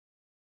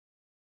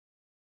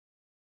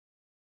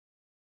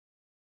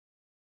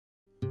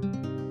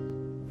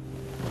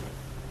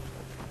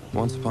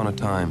Once upon a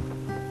time,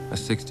 a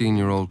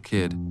 16-year-old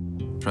kid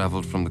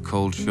traveled from the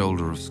cold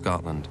shoulder of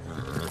Scotland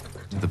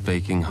to the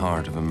baking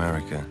heart of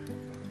America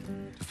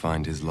to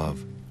find his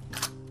love.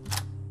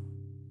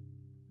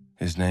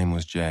 His name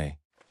was Jay.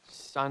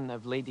 Son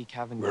of Lady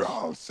Cavendish. We're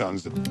all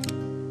sons of...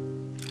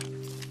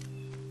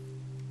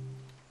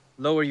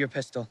 Lower your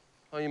pistol.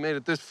 Oh, you made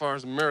it this far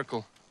is a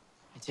miracle.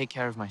 I take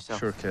care of myself.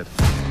 Sure, kid.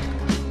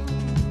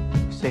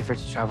 Safer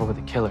to travel with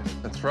a killer.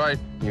 That's right.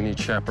 You need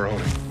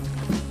chaperoning.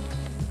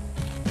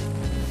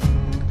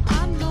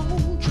 I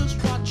know just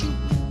what you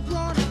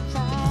running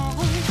from.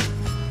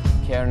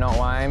 Care not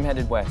why I'm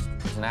headed west.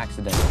 It was an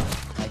accident.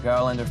 My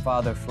girl and her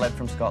father fled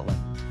from Scotland.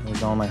 It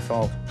was all my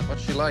fault.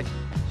 What's she like?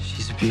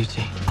 She's a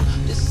beauty.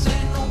 This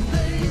ain't no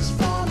place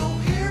for no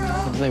hero.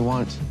 What do they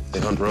want? They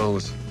hunt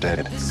Rose.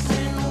 Dead. This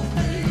ain't no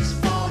place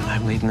for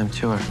I'm leading them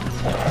to her.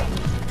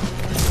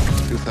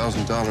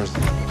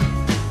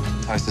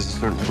 $2,000. Entices a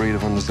certain breed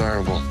of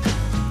undesirable.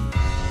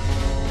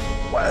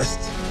 West.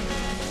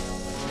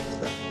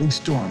 There's a big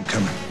storm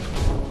coming.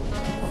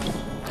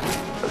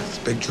 It's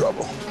big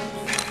trouble.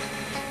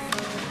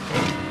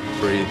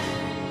 Breathe.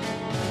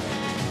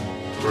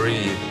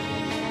 Breathe.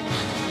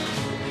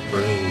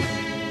 Breathe.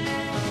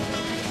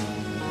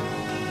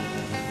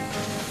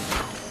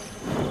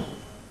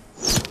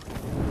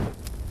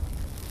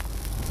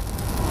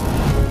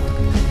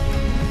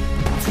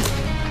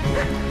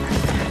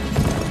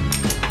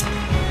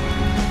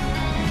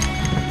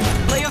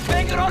 Lay a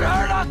finger on her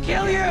and I'll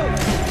kill you!